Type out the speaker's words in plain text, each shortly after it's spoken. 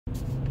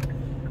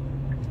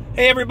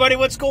Hey everybody,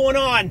 what's going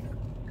on?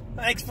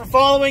 Thanks for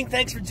following,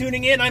 thanks for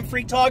tuning in. I'm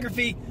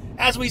Freaktography.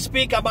 As we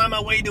speak, I'm on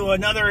my way to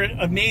another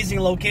amazing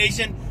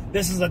location.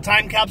 This is a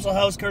time capsule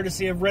house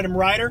courtesy of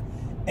RiddimRyder.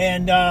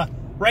 And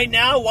right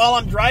now, while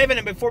I'm driving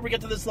and before we get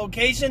to this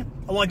location,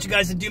 I want you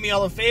guys to do me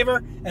all a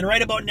favor. And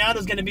right about now,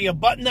 there's going to be a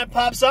button that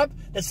pops up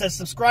that says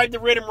subscribe to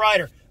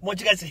RiddimRyder. I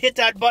want you guys to hit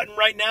that button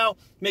right now.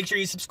 Make sure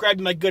you subscribe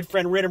to my good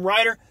friend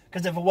RiddimRyder,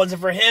 because if it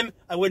wasn't for him,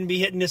 I wouldn't be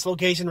hitting this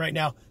location right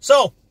now.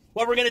 So,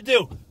 what we're going to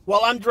do,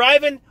 while I'm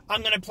driving, I'm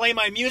going to play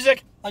my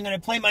music. I'm going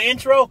to play my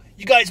intro.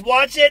 You guys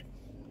watch it.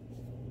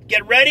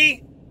 Get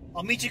ready.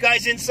 I'll meet you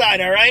guys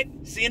inside, all right?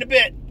 See you in a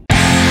bit.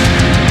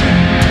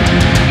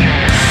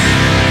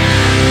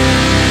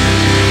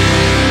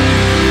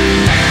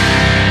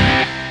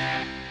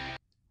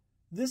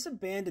 This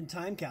abandoned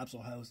time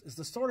capsule house is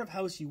the sort of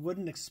house you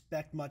wouldn't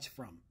expect much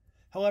from.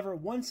 However,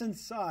 once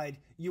inside,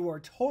 you are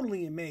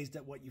totally amazed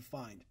at what you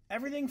find.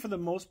 Everything, for the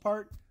most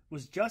part,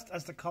 was just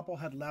as the couple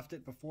had left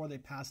it before they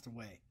passed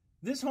away.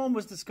 This home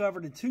was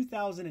discovered in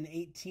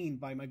 2018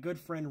 by my good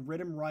friend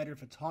RiddimRyder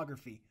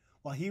Photography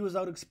while he was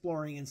out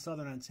exploring in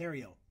southern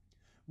Ontario.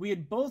 We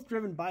had both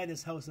driven by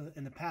this house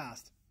in the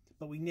past,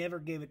 but we never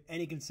gave it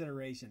any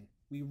consideration.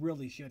 We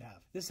really should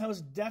have. This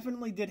house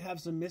definitely did have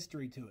some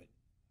mystery to it.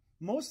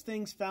 Most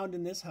things found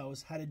in this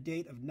house had a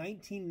date of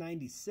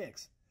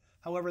 1996.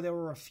 However, there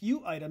were a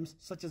few items,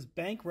 such as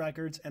bank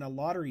records and a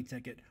lottery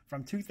ticket,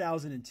 from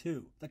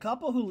 2002. The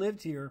couple who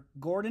lived here,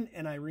 Gordon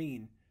and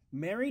Irene,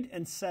 married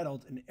and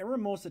settled in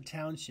Eramosa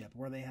Township,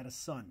 where they had a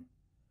son.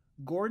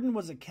 Gordon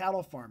was a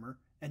cattle farmer,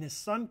 and his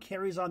son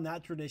carries on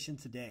that tradition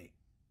today.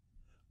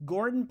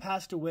 Gordon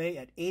passed away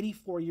at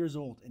 84 years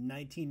old in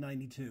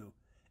 1992,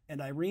 and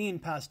Irene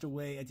passed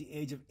away at the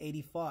age of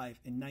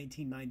 85 in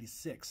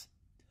 1996.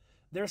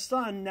 Their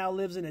son now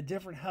lives in a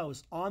different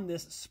house on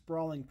this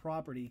sprawling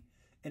property,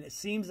 and it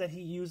seems that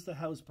he used the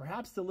house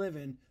perhaps to live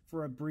in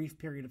for a brief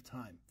period of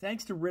time.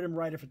 Thanks to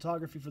RiddimRyder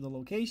Photography for the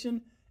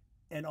location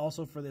and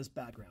also for this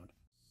background.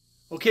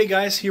 Okay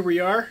guys, here we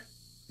are.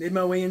 Made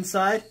my way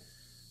inside,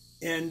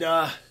 and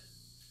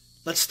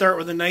let's start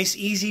with a nice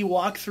easy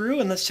walk through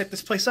and let's check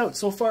this place out.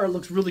 So far it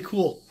looks really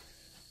cool.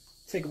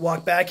 Take a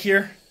walk back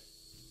here.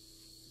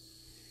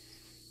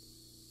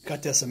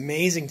 Got this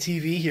amazing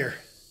TV here.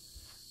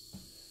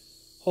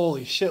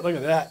 Holy shit, look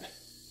at that.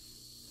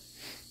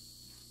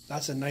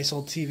 That's a nice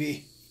old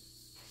TV.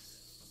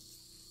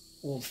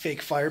 Old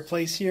fake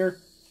fireplace here.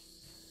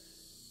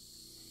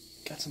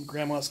 Got some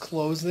grandma's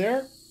clothes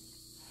there.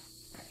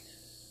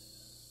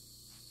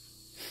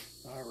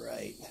 All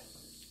right.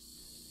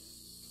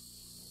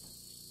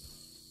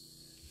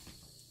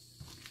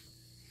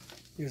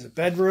 Here's a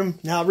bedroom.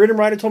 Now,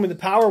 RiddimRyder told me the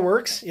power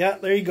works. Yeah,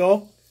 there you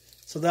go.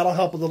 So that'll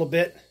help a little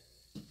bit.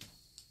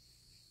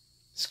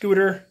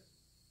 Scooter.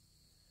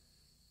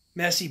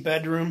 Messy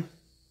bedroom.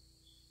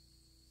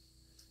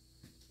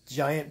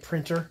 Giant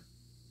printer.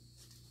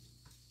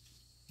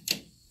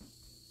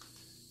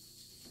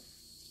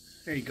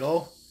 There you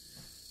go.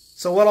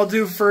 So what I'll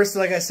do first,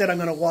 like I said, I'm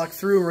going to walk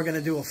through. We're going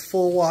to do a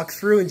full walk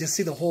through and just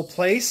see the whole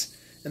place.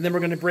 And then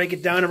we're going to break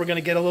it down and we're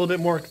going to get a little bit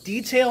more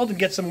detailed and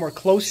get some more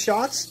close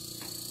shots.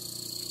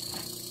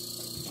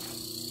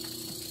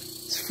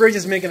 This fridge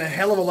is making a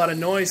hell of a lot of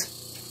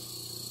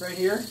noise right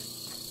here.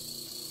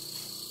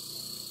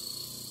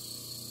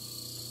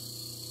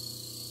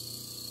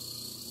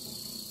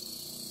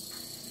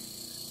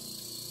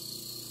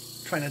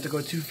 Try not to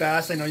go too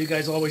fast. I know you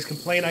guys always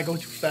complain I go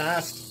too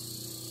fast.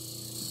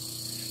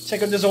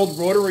 Check out this old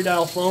rotary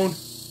dial phone.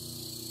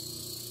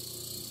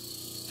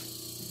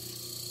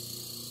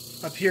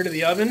 Up here to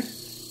the oven.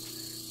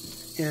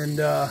 And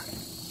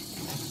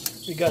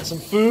we got some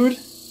food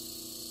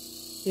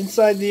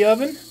inside the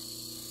oven.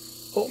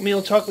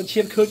 Oatmeal chocolate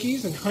chip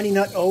cookies and honey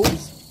nut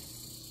oats.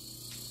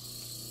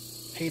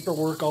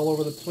 Paperwork all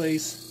over the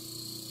place.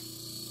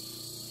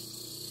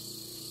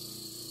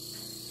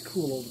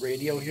 Cool old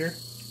radio here.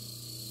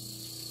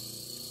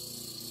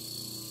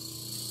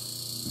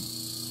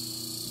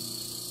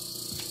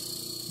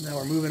 Now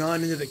we're moving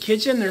on into the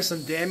kitchen. There's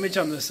some damage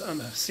on the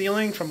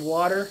ceiling from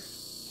water.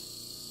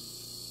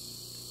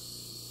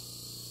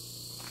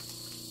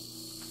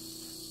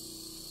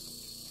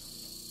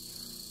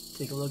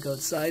 Take a look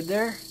outside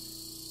there.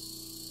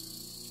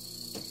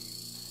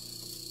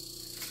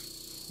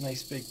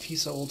 Nice big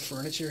piece of old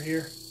furniture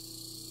here.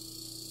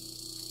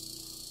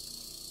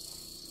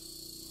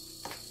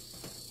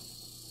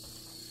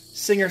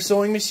 Singer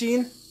sewing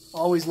machine.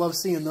 Always love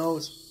seeing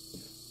those.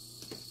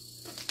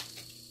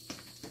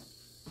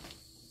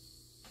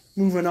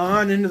 Moving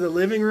on into the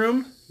living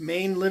room,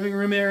 main living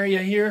room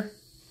area here.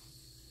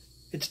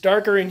 It's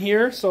darker in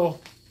here, so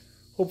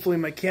hopefully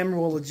my camera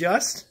will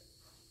adjust.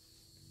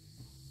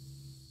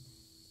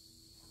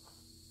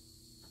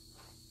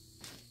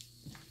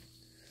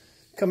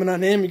 Coming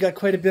on in, we got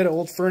quite a bit of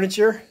old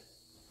furniture.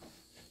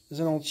 There's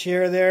an old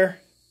chair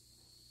there.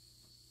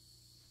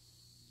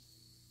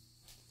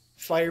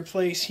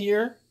 Fireplace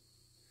here.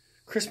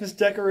 Christmas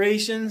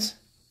decorations.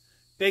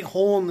 Big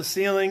hole in the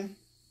ceiling.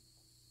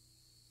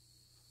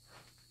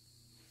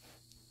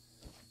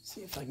 See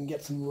if I can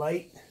get some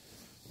light.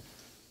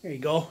 There you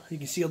go. You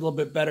can see a little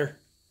bit better.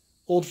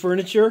 Old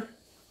furniture.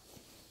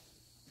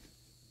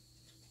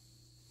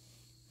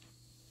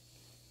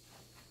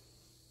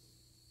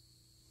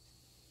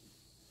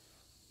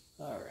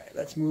 All right,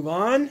 let's move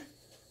on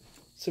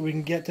so we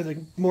can get to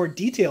the more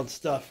detailed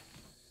stuff.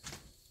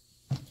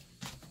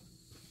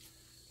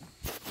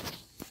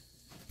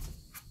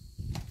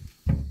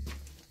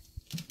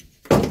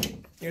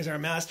 Here's our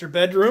master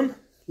bedroom.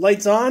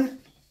 Lights on.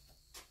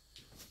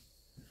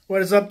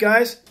 What is up,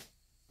 guys?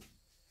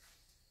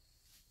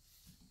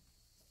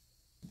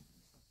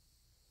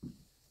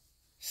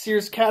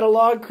 Sears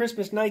catalog,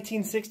 Christmas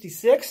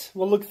 1966.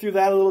 We'll look through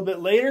that a little bit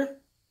later.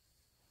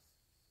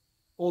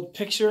 Old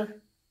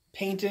picture,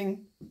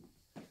 painting.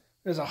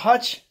 There's a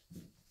hutch.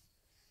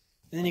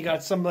 And then you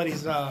got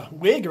somebody's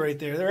wig right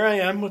there. There I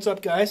am. What's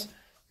up, guys?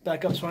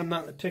 Back up so I'm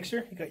not in the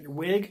picture. You got your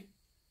wig.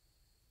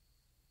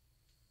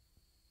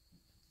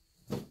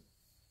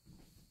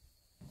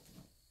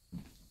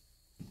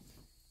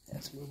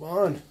 Let's move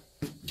on.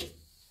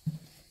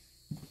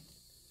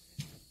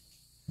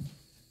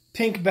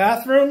 Pink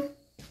bathroom.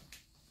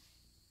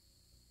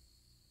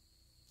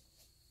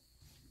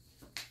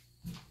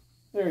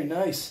 Very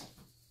nice.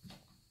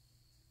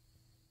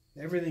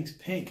 Everything's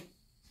pink.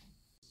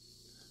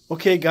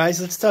 Okay, guys,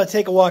 let's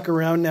take a walk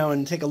around now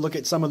and take a look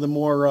at some of the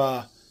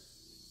more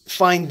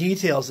fine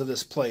details of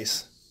this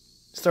place.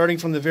 Starting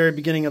from the very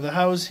beginning of the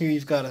house, here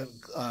you've got an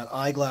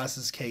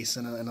eyeglasses case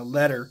and a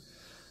letter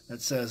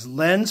that says,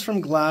 "Lens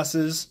from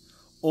glasses,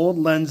 old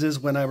lenses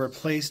when I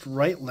replaced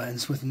right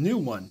lens with new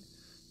one.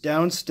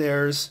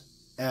 Downstairs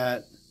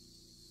at,"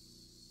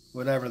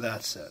 whatever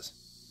that says.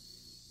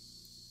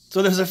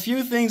 So there's a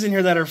few things in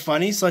here that are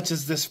funny, such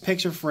as this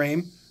picture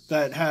frame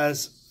that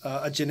has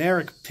a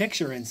generic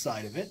picture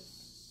inside of it.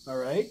 All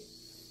right.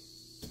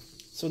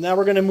 So now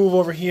we're going to move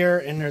over here,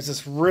 and there's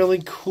this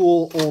really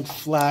cool old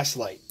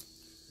flashlight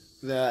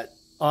that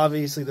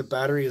obviously the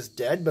battery is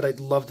dead, but I'd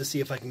love to see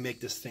if I can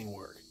make this thing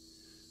work.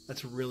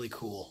 That's really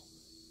cool.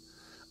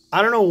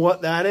 I don't know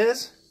what that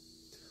is,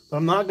 but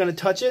I'm not going to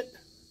touch it.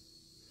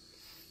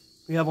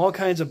 We have all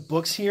kinds of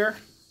books here.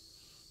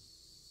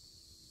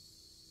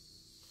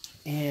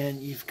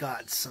 And you've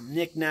got some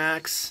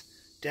knickknacks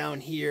down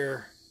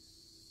here.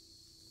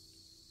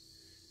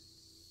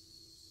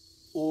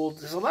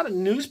 There's a lot of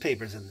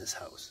newspapers in this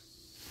house.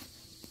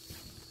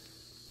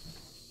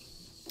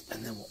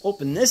 And then we'll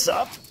open this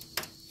up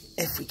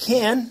if we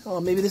can. Oh,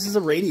 maybe this is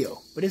a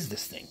radio. What is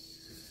this thing?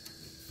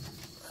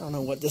 I don't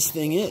know what this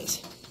thing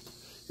is.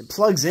 It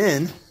plugs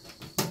in.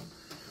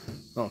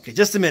 Okay,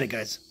 just a minute,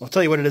 guys. I'll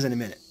tell you what it is in a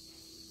minute.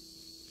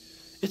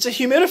 It's a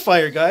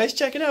humidifier, guys.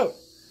 Check it out.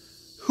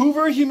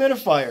 Hoover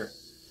humidifier.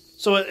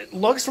 So it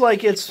looks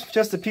like it's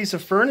just a piece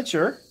of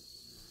furniture,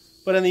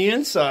 but on the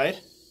inside,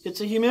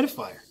 it's a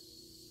humidifier.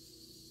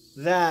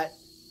 That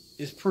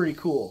is pretty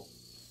cool.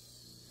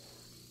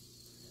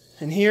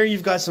 And here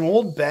you've got some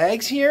old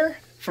bags here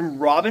from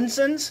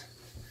Robinson's.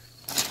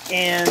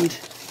 And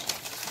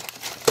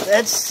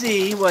let's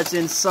see what's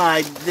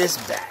inside this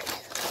bag.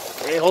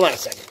 Okay, hold on a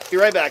second. Be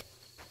right back.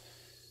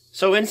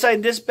 So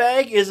inside this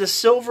bag is a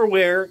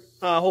silverware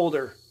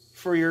holder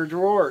for your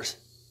drawers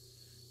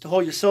to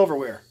hold your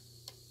silverware.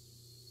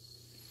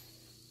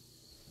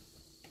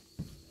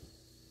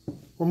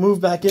 We'll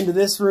move back into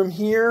this room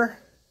here.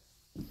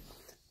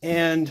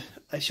 And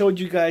I showed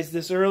you guys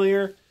this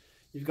earlier.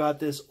 You've got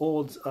this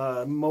old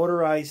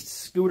motorized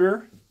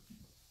scooter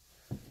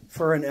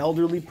for an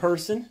elderly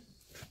person.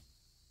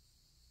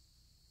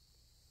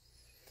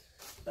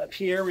 Up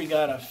here we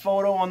got a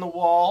photo on the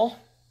wall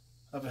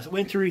of a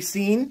wintry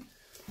scene.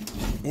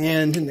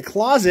 And in the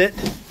closet,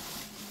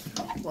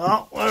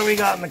 well, what do we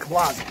got in the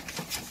closet?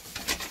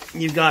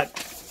 You've got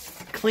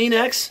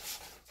Kleenex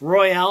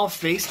Royale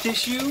face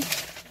tissue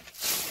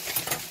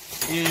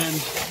and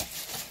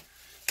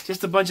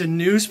just a bunch of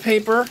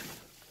newspaper.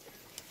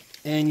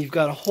 And you've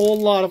got a whole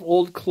lot of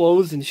old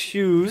clothes and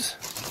shoes.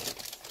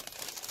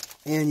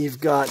 And you've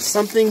got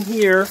something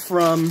here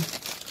from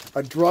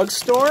a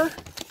drugstore.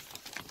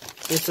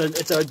 It's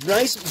a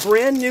nice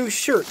brand new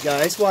shirt,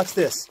 guys. Watch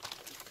this.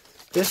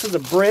 This is a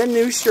brand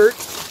new shirt.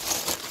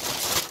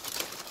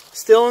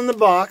 Still in the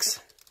box.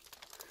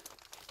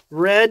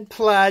 Red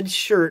plaid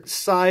shirt,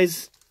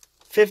 size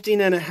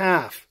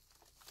 15.5.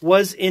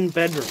 Was in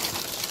bedroom.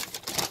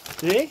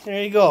 See?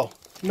 There you go.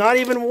 Not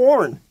even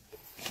worn.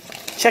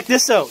 Check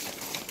this out.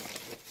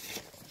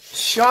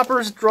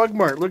 Shoppers Drug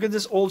Mart. Look at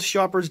this old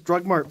Shoppers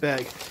Drug Mart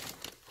bag.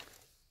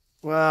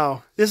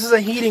 Wow. This is a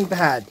heating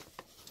pad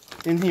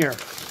in here.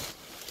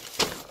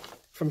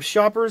 From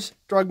Shoppers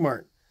Drug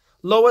Mart.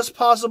 Lowest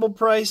possible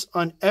price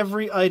on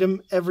every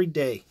item every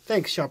day.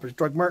 Thanks, Shoppers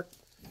Drug Mart.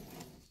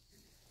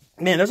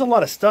 Man, there's a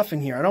lot of stuff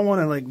in here. I don't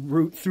want to like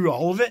root through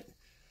all of it,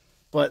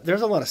 but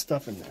there's a lot of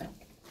stuff in there.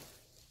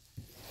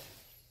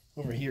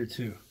 Over here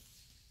too.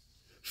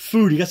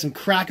 Food. You got some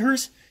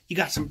crackers. You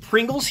got some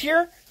Pringles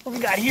here. What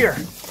we got here?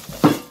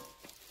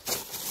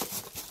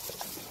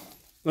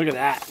 Look at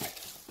that.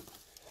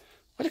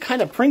 What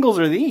kind of Pringles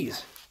are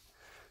these?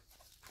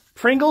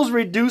 Pringles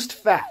reduced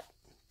fat.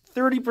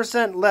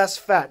 30% less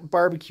fat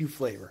barbecue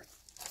flavor.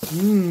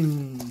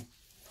 Mmm.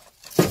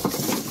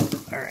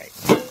 All right.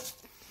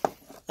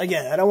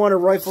 Again, I don't want to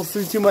rifle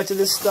through too much of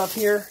this stuff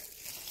here.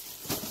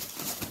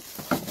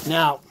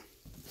 Now,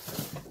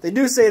 they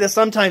do say that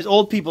sometimes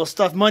old people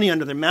stuff money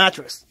under their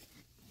mattress.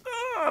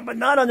 But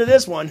not under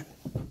this one.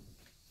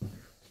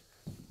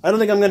 I don't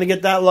think I'm going to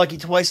get that lucky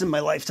twice in my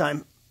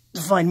lifetime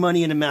to find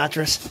money in a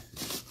mattress.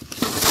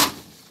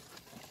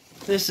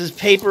 This is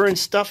paper and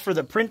stuff for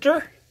the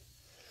printer.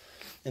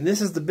 And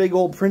this is the big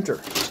old printer.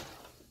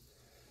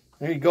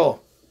 There you go.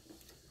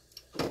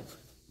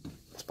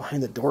 It's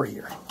behind the door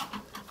here.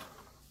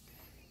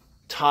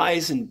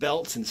 Ties and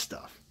belts and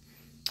stuff.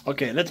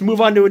 Okay, let's move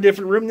on to a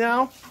different room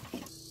now.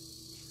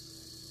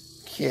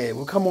 Okay,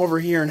 we'll come over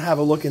here and have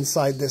a look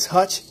inside this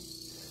hutch.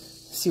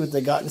 See what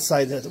they got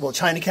inside the, well,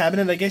 china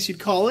cabinet, I guess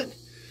you'd call it.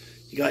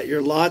 You got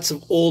your lots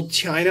of old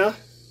china.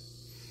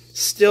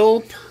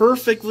 Still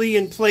perfectly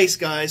in place,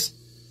 guys.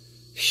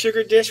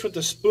 Sugar dish with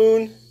the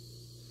spoon.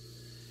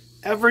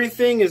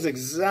 Everything is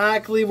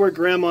exactly where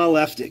Grandma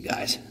left it,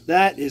 guys.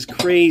 That is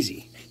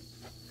crazy.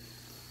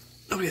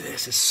 Look at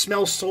this. It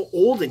smells so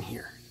old in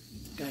here.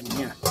 Got in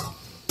here.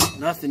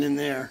 Nothing in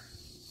there.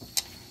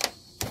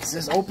 Is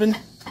this open?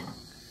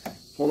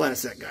 Hold on a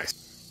sec, guys.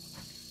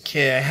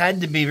 Okay, I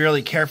had to be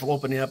really careful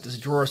opening up this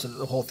drawer so that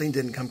the whole thing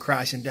didn't come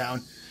crashing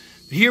down.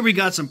 But here we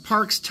got some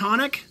Parks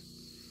Tonic.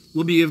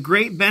 Will be of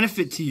great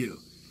benefit to you.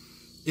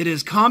 It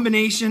is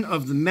combination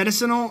of the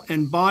medicinal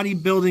and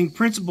bodybuilding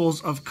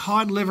principles of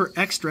cod liver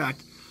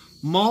extract,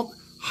 malt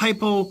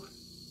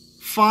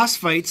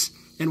hypophosphates,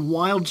 and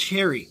wild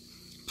cherry.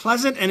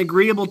 Pleasant and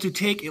agreeable to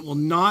take. It will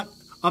not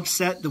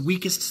upset the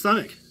weakest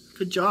stomach.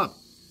 Good job.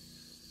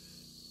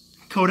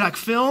 Kodak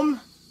film.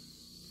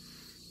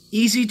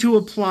 Easy to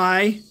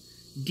apply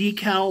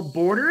decal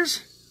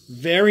borders.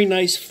 Very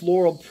nice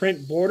floral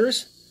print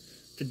borders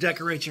to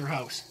decorate your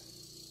house.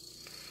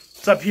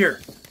 What's up here?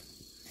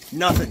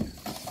 Nothing.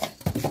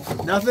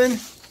 Nothing.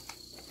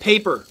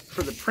 Paper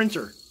for the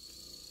printer.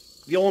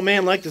 The old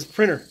man liked his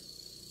printer.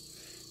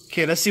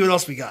 Okay, let's see what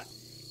else we got.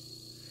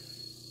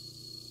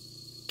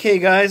 Okay,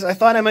 guys, I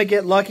thought I might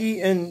get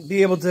lucky and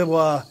be able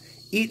to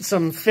eat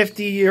some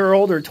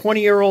 50-year-old or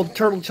 20-year-old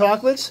turtle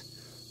chocolates,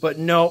 but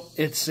no,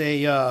 it's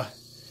a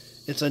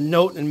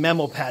note and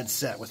memo pad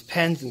set with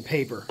pens and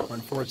paper,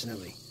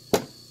 unfortunately.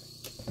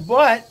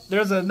 But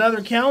there's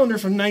another calendar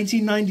from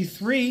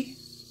 1993.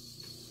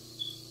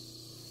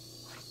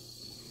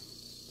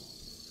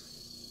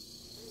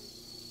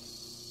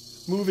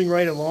 Moving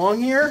right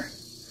along here.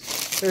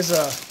 There's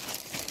a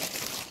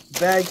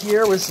bag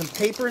here with some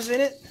papers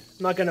in it.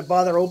 I'm not going to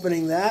bother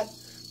opening that.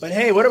 But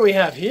hey, what do we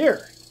have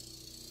here?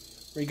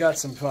 We got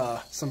some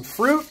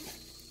fruit.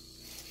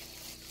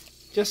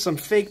 Just some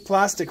fake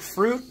plastic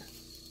fruit.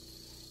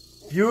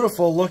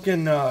 Beautiful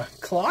looking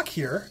clock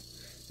here.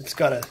 It's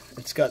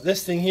got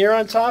this thing here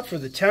on top for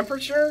the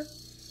temperature.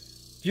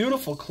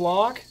 Beautiful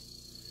clock.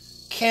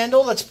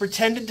 Candle that's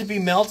pretended to be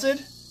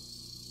melted.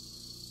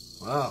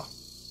 Wow.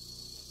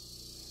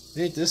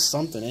 Ain't this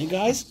something, eh,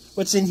 guys?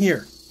 What's in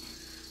here?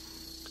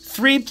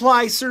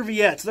 3-ply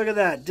serviettes. Look at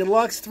that.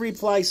 Deluxe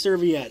 3-ply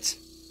serviettes.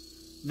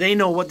 They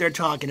know what they're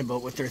talking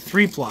about with their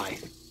 3-ply.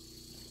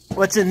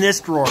 What's in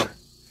this drawer?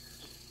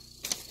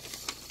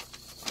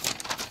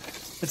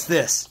 What's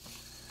this?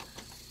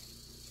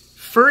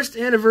 First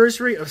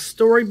anniversary of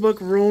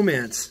storybook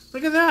romance.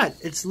 Look at that.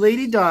 It's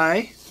Lady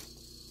Di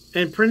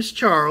and Prince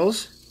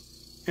Charles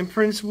and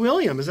Prince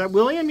William. Is that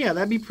William? Yeah,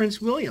 that'd be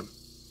Prince William.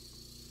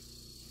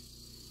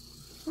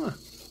 Huh.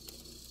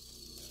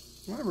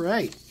 All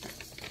right.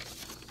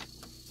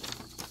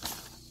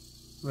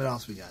 What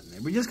else we got in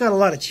there? We just got a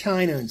lot of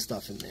china and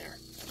stuff in there.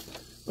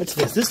 What's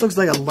this? This looks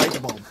like a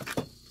light bulb.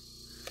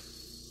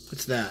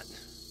 What's that?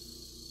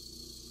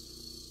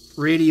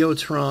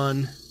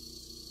 Radiotron.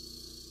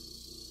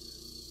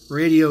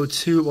 Radio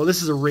tube. Well,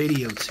 this is a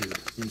radio tube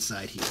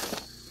inside here.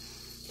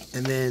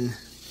 And then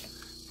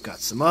got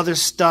some other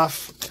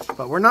stuff.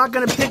 But we're not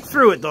going to pick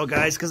through it, though,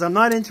 guys, because I'm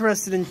not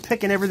interested in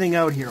picking everything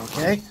out here,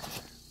 okay?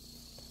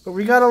 But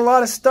we got a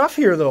lot of stuff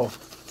here, though.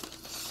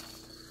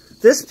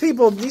 These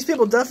people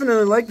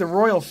definitely like the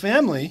royal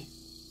family.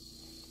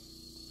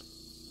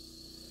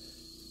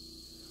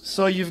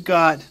 So you've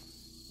got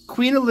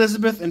Queen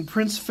Elizabeth and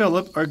Prince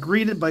Philip are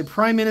greeted by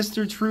Prime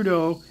Minister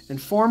Trudeau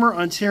and former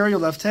Ontario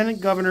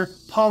Lieutenant Governor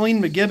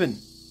Pauline McGibbon.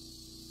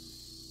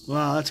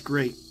 Wow, that's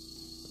great.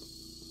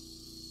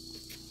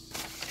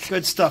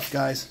 Good stuff,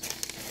 guys.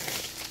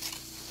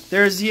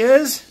 There he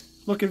is,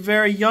 looking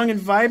very young and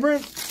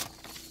vibrant.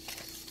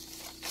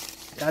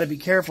 Gotta be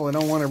careful, I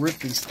don't want to rip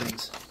these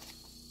things.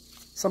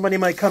 Somebody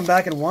might come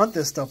back and want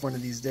this stuff one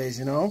of these days,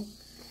 you know?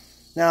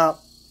 Now,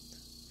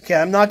 okay,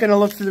 I'm not going to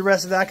look through the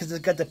rest of that because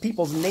it's got the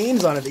people's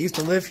names on it that used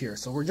to live here.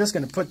 So we're just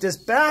going to put this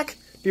back.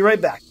 Be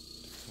right back.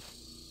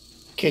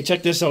 Okay,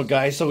 check this out,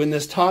 guys. So in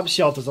this top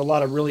shelf, there's a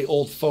lot of really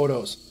old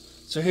photos.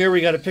 So here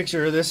we got a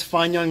picture of this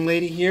fine young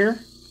lady here.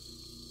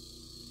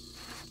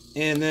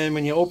 And then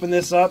when you open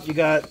this up, you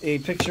got a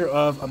picture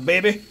of a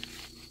baby.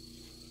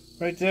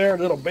 right there,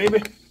 little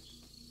baby.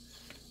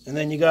 And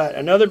then you got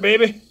another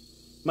baby.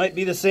 Might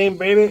be the same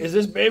baby. Is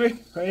this baby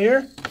right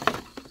here?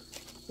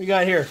 What we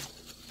got here?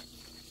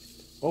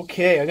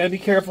 Okay, I gotta be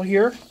careful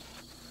here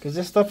because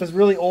this stuff is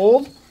really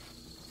old.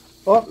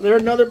 Oh,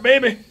 there's another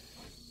baby.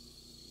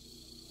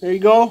 There you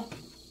go.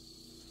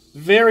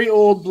 Very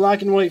old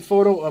black and white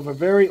photo of a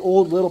very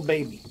old little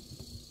baby.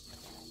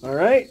 All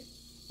right,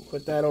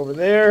 put that over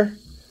there.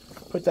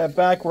 Put that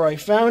back where I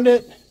found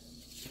it.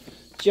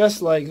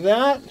 Just like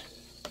that.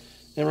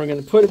 And we're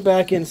gonna put it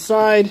back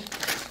inside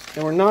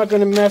and we're not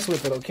gonna mess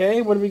with it,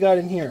 okay? What do we got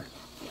in here?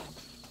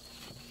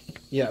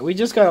 Yeah, we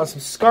just got some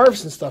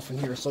scarves and stuff in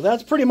here. So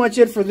that's pretty much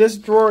it for this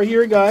drawer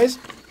here, guys.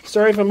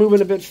 Sorry if I'm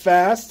moving a bit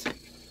fast.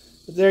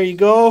 But there you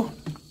go.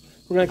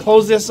 We're going to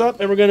close this up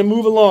and we're going to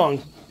move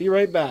along. Be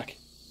right back.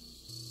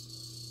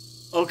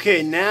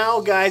 Okay,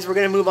 now, guys, we're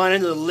going to move on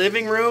into the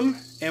living room.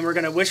 And we're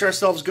going to wish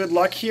ourselves good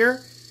luck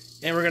here.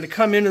 And we're going to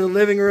come into the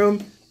living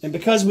room. And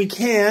because we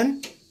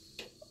can...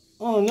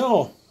 Oh,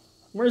 no.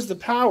 Where's the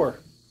power?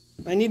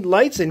 I need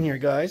lights in here,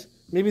 guys.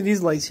 Maybe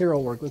these lights here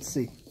will work. Let's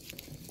see.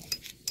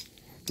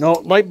 No,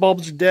 light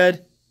bulbs are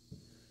dead.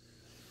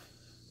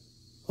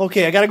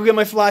 Okay, I gotta go get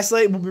my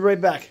flashlight. We'll be right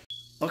back.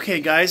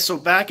 Okay, guys, so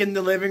back in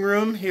the living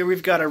room. Here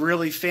we've got a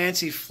really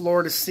fancy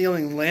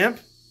floor-to-ceiling lamp.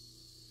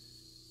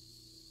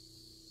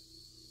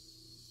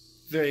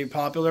 Very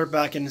popular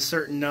back in a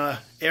certain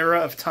era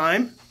of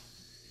time.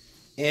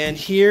 And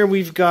here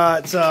we've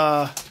got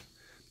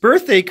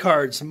birthday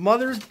cards.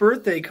 Mother's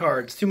birthday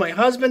cards. To my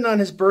husband on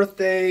his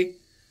birthday.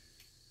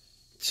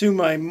 To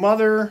my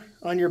mother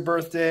on your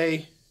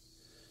birthday.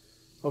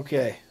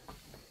 Okay,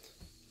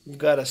 we've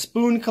got a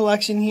spoon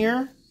collection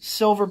here,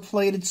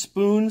 silver-plated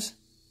spoons.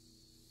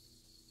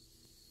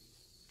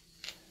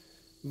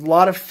 A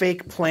lot of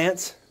fake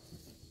plants.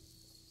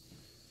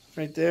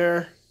 Right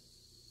there,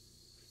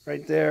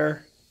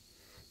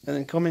 and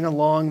then coming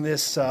along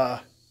this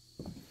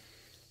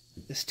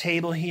this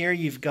table here,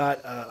 you've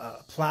got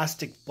a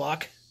plastic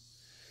buck.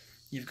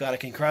 You've got a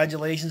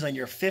congratulations on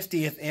your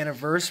 50th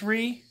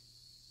anniversary.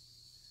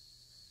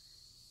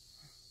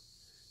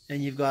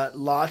 And you've got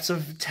lots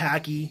of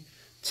tacky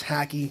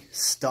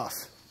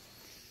stuff.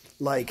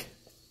 Like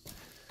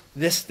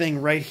this thing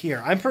right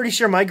here. I'm pretty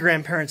sure my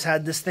grandparents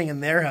had this thing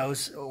in their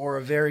house, or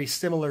a very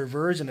similar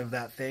version of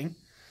that thing.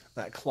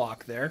 That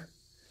clock there.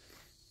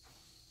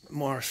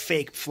 More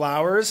fake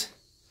flowers.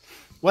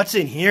 What's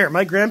in here?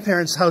 My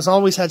grandparents' house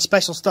always had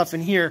special stuff in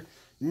here.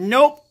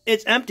 Nope,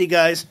 it's empty,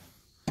 guys.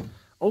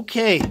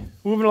 Okay,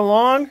 moving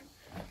along.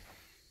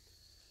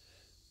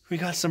 We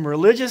got some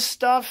religious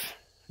stuff.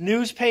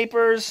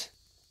 Newspapers,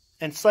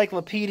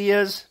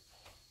 encyclopedias,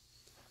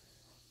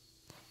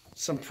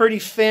 some pretty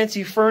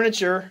fancy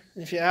furniture,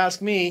 if you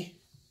ask me.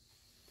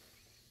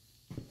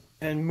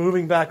 And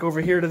moving back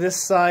over here to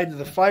this side of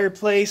the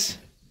fireplace,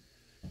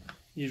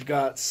 you've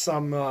got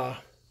some,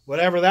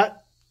 whatever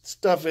that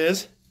stuff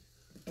is.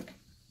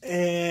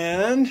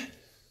 And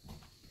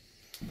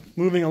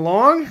moving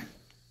along,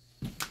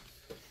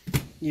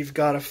 you've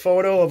got a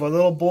photo of a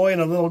little boy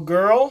and a little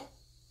girl.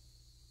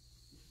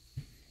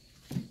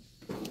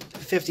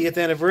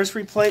 50th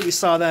anniversary plate. We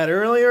saw that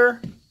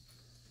earlier.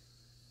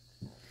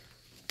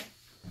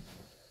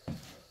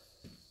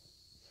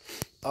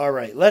 All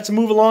right, let's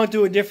move along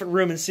to a different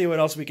room and see what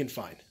else we can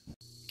find.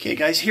 Okay,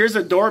 guys, here's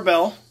a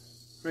doorbell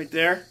right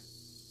there.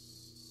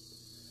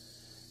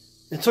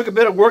 It took a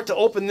bit of work to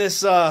open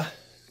this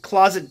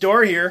closet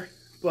door here,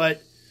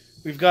 but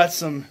we've got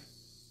some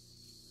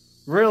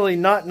really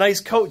not nice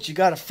coats. You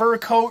got a fur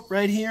coat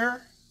right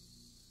here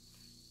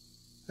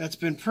that's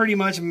been pretty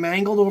much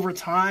mangled over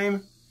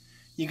time.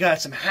 You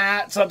got some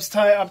hats up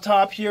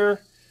top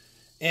here,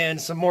 and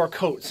some more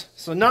coats.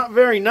 So not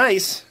very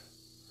nice,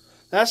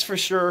 that's for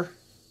sure.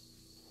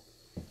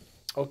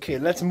 Okay,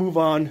 let's move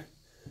on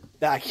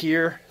back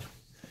here.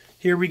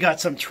 Here we got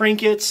some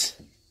trinkets.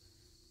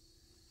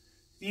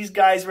 These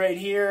guys right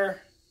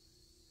here,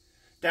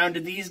 down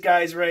to these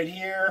guys right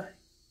here,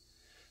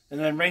 and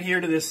then right here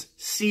to this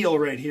seal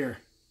right here.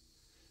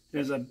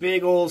 There's a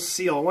big old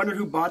seal. I wonder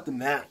who bought them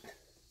that.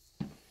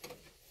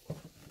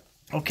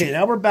 Okay,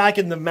 now we're back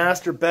in the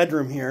master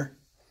bedroom here.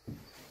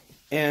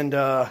 And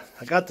I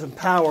got the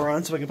power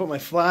on so I can put my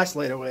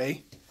flashlight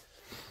away.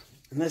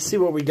 And let's see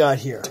what we got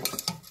here.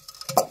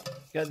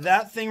 Got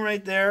that thing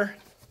right there.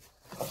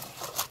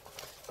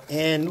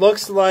 And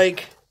looks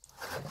like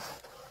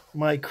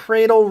my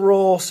cradle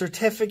roll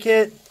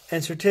certificate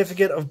and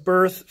certificate of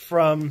birth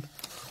from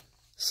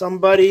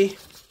somebody.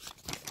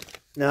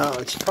 Now,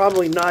 it's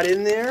probably not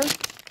in there.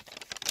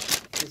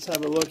 Let's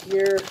have a look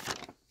here.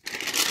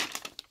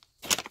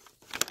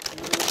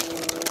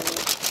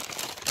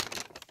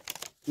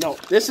 No,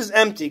 this is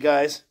empty,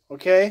 guys.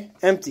 Okay?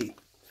 Empty.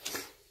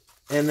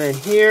 And then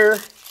here,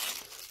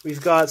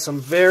 we've got some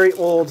very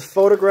old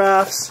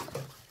photographs.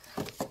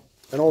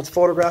 An old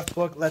photograph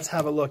book. Let's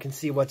have a look and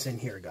see what's in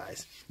here,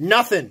 guys.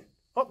 Nothing.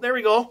 Oh, there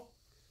we go.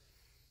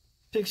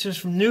 Pictures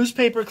from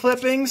newspaper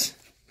clippings.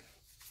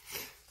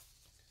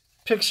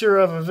 Picture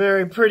of a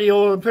very pretty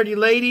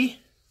lady.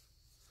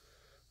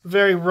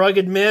 very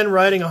rugged man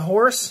riding a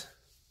horse.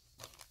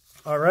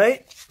 All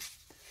right.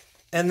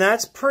 And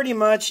that's pretty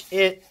much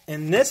it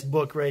in this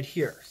book right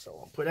here. So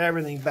we'll put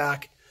everything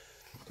back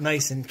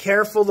nice and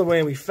careful the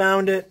way we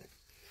found it.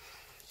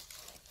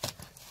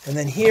 And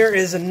then here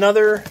is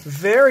another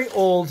very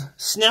old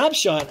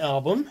snapshot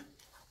album.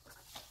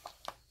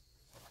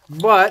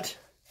 But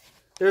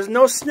there's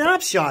no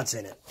snapshots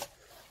in it.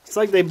 It's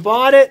like they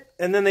bought it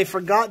and then they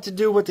forgot to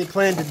do what they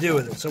planned to do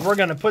with it. So we're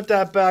going to put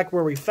that back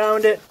where we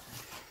found it.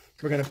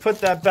 We're going to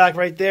put that back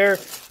right there.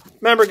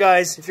 Remember,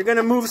 guys, if you're going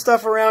to move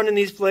stuff around in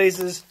these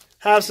places,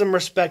 have some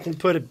respect and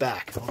put it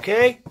back,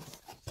 okay?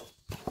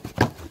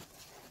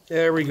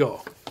 There we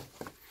go.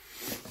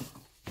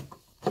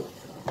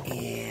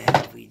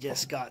 And we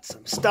just got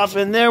some stuff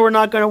in there we're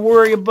not going to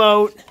worry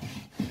about.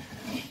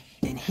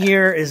 And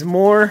here is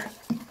more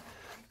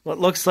what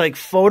looks like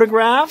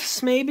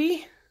photographs,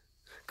 maybe?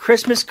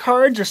 Christmas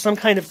cards or some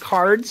kind of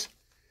cards.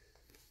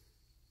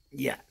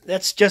 Yeah,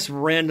 that's just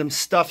random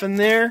stuff in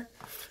there.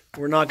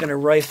 We're not going to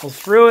rifle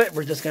through it.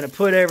 We're just going to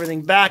put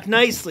everything back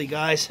nicely,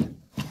 guys.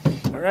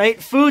 All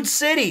right, Food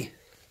City.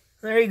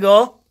 There you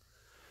go.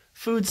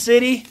 Food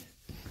City.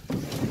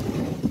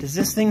 Does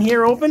this thing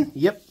here open?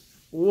 Yep.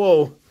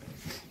 Whoa.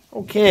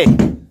 Okay.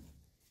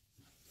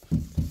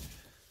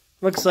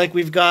 Looks like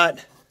we've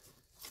got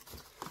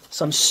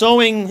some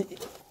sewing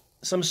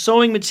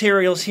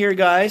materials here,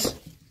 guys.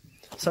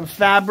 Some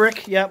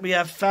fabric. Yep, we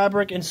have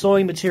fabric and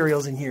sewing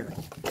materials in here.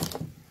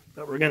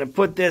 But we're going to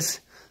put this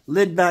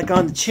lid back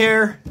on the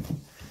chair.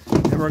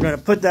 And we're going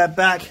to put that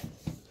back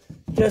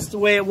just the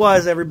way it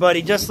was,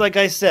 everybody. Just like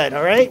I said,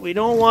 all right? We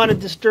don't want to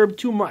disturb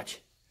too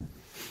much.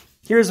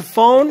 Here's a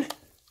phone.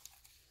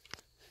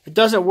 It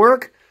doesn't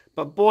work,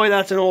 but boy,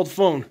 that's an old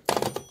phone.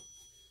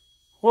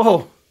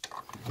 Whoa.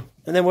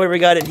 And then what do we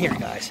got in here,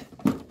 guys?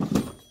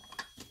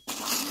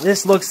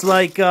 This looks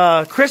like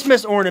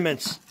Christmas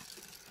ornaments.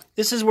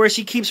 This is where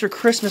she keeps her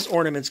Christmas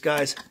ornaments,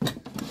 guys.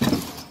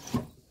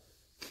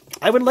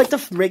 I would like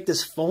to make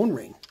this phone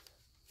ring.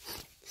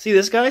 See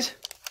this, guys?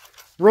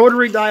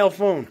 Rotary dial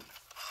phone.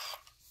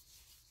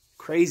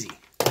 Crazy.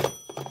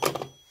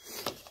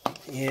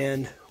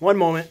 And one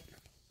moment.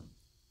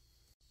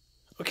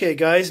 Okay,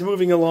 guys,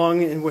 moving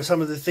along and with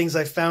some of the things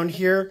I found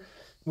here.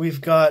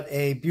 We've got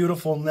a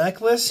beautiful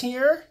necklace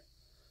here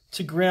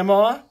to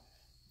Grandma.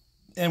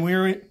 And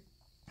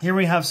here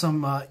we have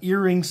some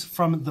earrings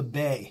from the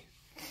Bay.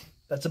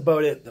 That's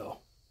about it, though.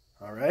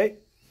 All right.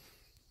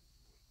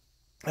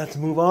 Let's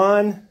move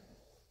on.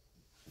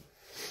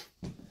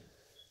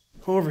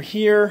 Over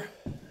here,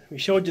 we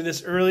showed you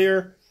this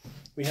earlier.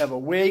 We have a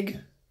wig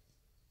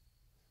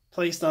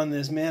placed on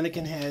this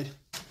mannequin head.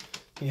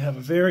 We have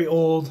a very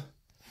old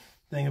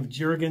thing of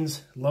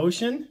Jergens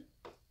lotion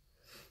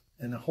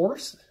and a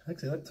horse.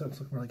 Actually, that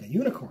looks more like a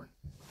unicorn.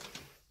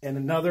 And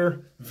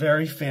another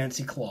very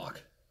fancy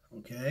clock.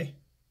 Okay.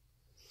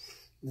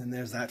 And then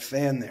there's that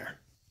fan there.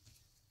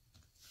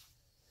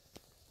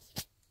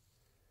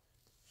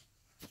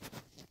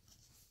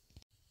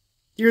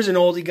 Here's an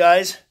oldie,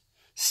 guys.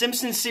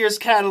 Simpson Sears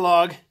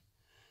catalog,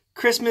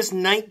 Christmas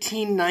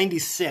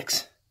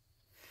 1996.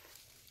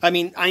 I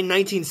mean,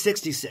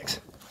 1966.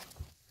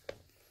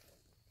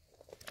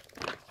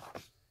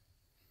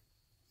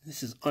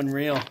 This is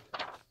unreal.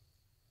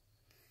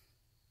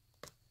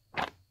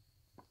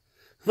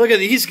 Look at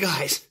these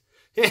guys.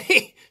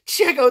 Hey,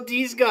 check out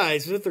these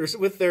guys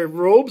with their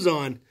robes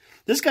on.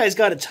 This guy's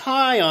got a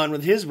tie on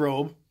with his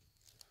robe.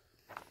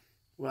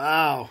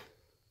 Wow.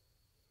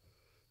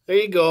 There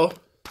you go.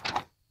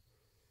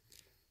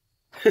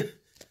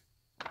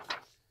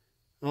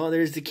 Oh,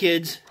 there's the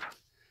kids.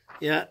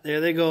 Yeah,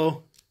 there they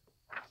go.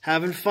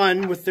 Having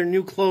fun with their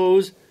new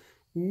clothes.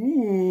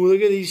 Ooh,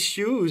 look at these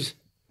shoes.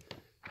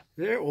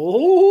 There.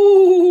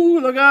 Oh,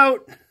 look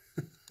out.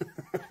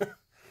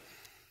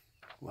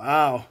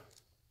 Wow.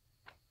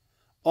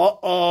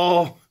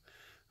 Uh-oh.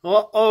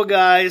 Uh-oh,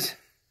 guys.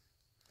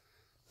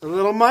 A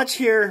little much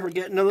here. We're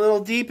getting a little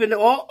deep into...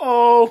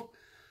 Uh-oh.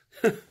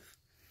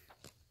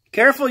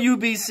 Careful,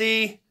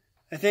 UBC.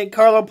 I think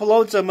Carlo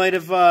Palozza might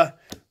have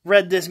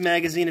read this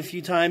magazine a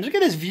few times. Look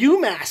at his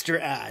Viewmaster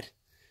ad.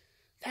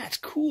 That's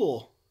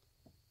cool.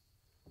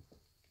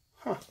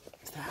 Huh.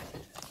 What's that?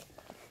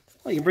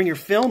 Well, you can bring your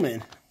film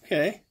in.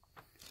 Okay.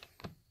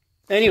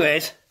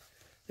 Anyways,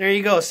 there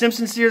you go.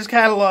 Simpson Sears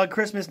catalog,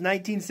 Christmas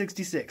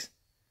 1966.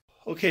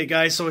 Okay,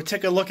 guys, so we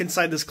took a look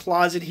inside this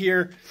closet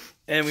here,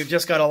 and we've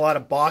just got a lot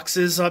of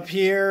boxes up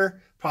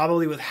here,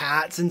 probably with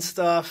hats and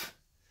stuff.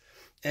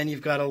 And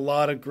you've got a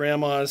lot of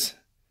Grandma's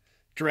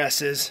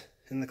dresses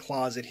in the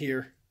closet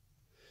here.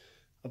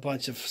 A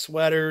bunch of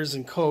sweaters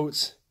and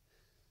coats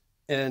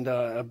and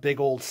a big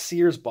old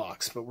Sears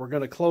box. But we're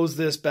going to close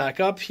this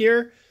back up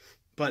here.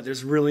 But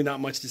there's really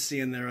not much to see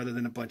in there other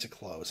than a bunch of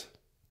clothes.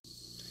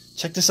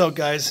 Check this out,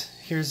 guys.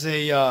 Here's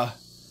a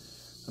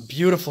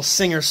beautiful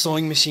Singer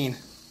sewing machine.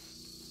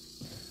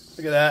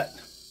 Look at that.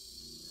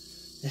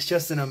 It's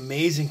just in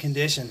amazing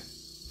condition.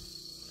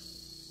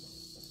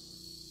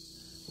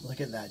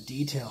 Look at that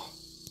detail.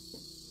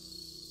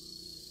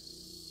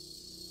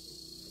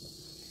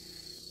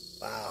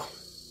 Wow.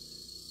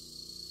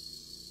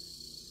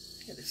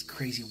 Got this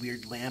crazy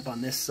weird lamp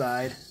on this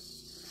side.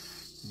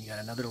 And you got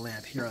another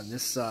lamp here on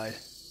this side.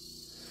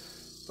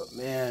 But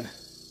man,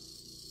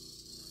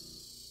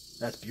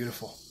 that's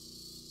beautiful.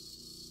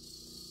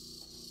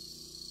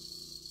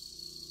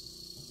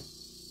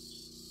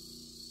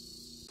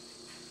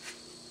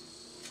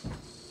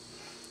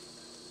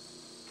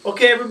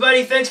 Okay,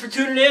 everybody, thanks for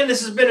tuning in.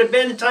 This has been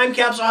Abandoned Time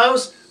Capsule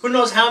House. Who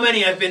knows how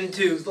many I've been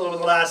to over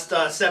the last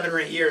 7 or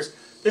 8 years.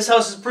 This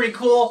house is pretty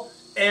cool,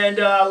 and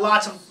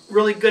lots of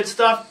really good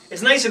stuff.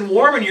 It's nice and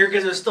warm in here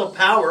because there's still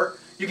power.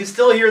 You can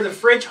still hear the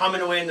fridge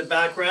humming away in the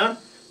background.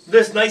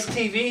 This nice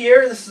TV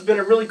here. This has been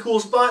a really cool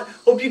spot.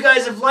 Hope you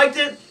guys have liked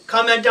it.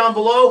 Comment down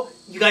below.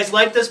 You guys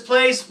like this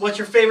place? What's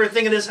your favorite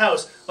thing in this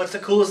house? What's the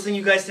coolest thing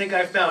you guys think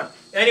I've found?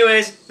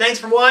 Anyways, thanks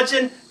for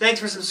watching. Thanks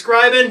for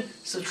subscribing.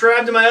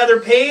 Subscribe to my other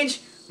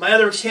page, my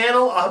other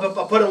channel.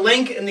 I'll put a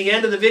link in the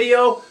end of the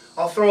video.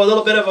 I'll throw a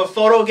little bit of a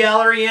photo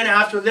gallery in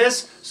after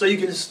this so you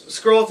can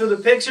scroll through the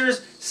pictures,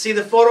 see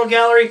the photo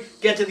gallery,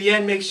 get to the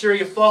end. Make sure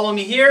you follow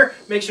me here.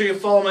 Make sure you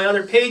follow my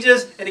other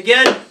pages. And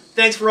again,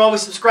 thanks for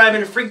always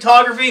subscribing to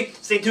Freaktography.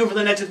 Stay tuned for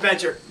the next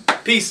adventure.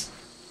 Peace.